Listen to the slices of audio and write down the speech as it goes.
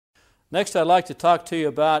Next, I'd like to talk to you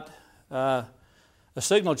about a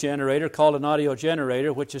signal generator called an audio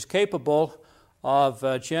generator, which is capable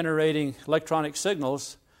of generating electronic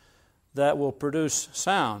signals that will produce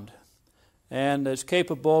sound. And it's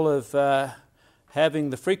capable of having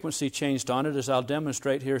the frequency changed on it, as I'll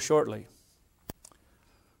demonstrate here shortly.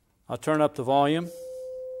 I'll turn up the volume.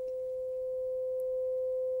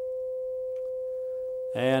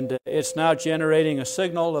 And it's now generating a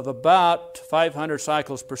signal of about 500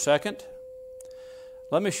 cycles per second.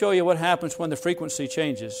 Let me show you what happens when the frequency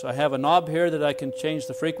changes. I have a knob here that I can change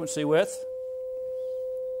the frequency with.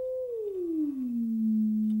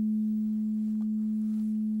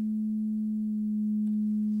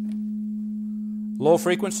 Low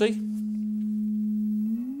frequency.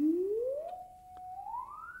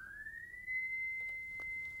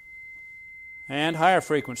 And higher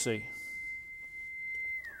frequency.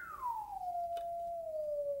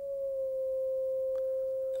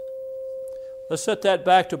 Let's set that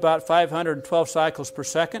back to about 512 cycles per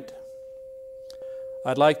second.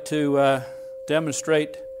 I'd like to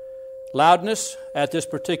demonstrate loudness at this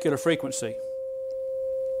particular frequency.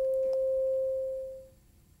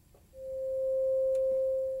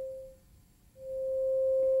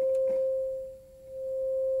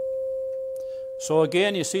 So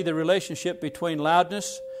again, you see the relationship between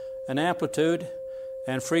loudness and amplitude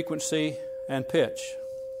and frequency and pitch.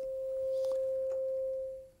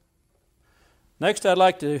 Next, I'd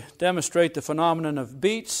like to demonstrate the phenomenon of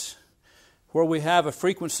beats, where we have a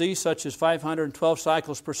frequency such as 512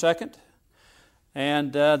 cycles per second.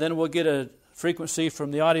 And then we'll get a frequency from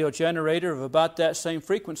the audio generator of about that same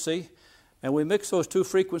frequency. And we mix those two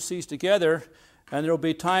frequencies together, and there will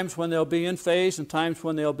be times when they'll be in phase and times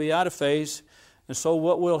when they'll be out of phase. And so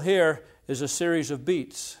what we'll hear is a series of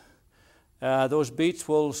beats. Those beats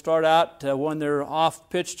will start out when they're off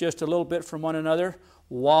pitch just a little bit from one another.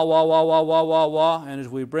 Wah, wah, wah, wah, wah, wah, wah. And as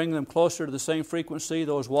we bring them closer to the same frequency,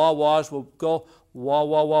 those wah-wahs will go wah,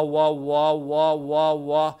 wah, wah, wah, wah, wah, wah,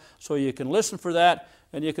 wah. So you can listen for that,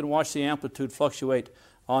 and you can watch the amplitude fluctuate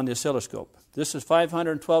on the oscilloscope. This is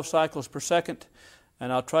 512 cycles per second,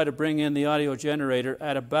 and I'll try to bring in the audio generator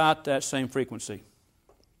at about that same frequency.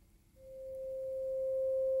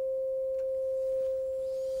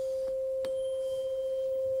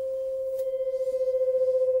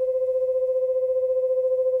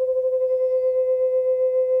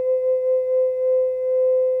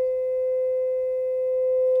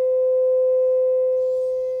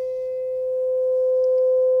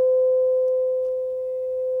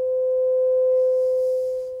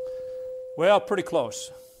 Well, pretty close.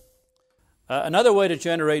 Another way to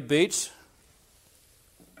generate beats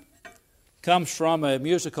comes from a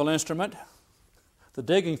musical instrument, the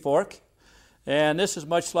digging fork. And this is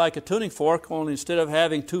much like a tuning fork, only instead of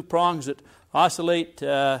having two prongs that oscillate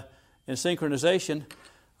in synchronization,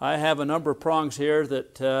 I have a number of prongs here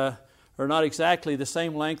that are not exactly the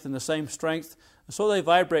same length and the same strength, and so they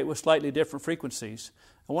vibrate with slightly different frequencies.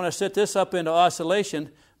 And when I set this up into oscillation,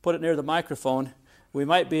 put it near the microphone, we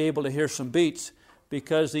might be able to hear some beats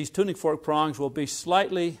because these tuning fork prongs will be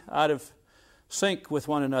slightly out of sync with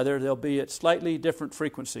one another. They'll be at slightly different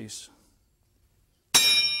frequencies.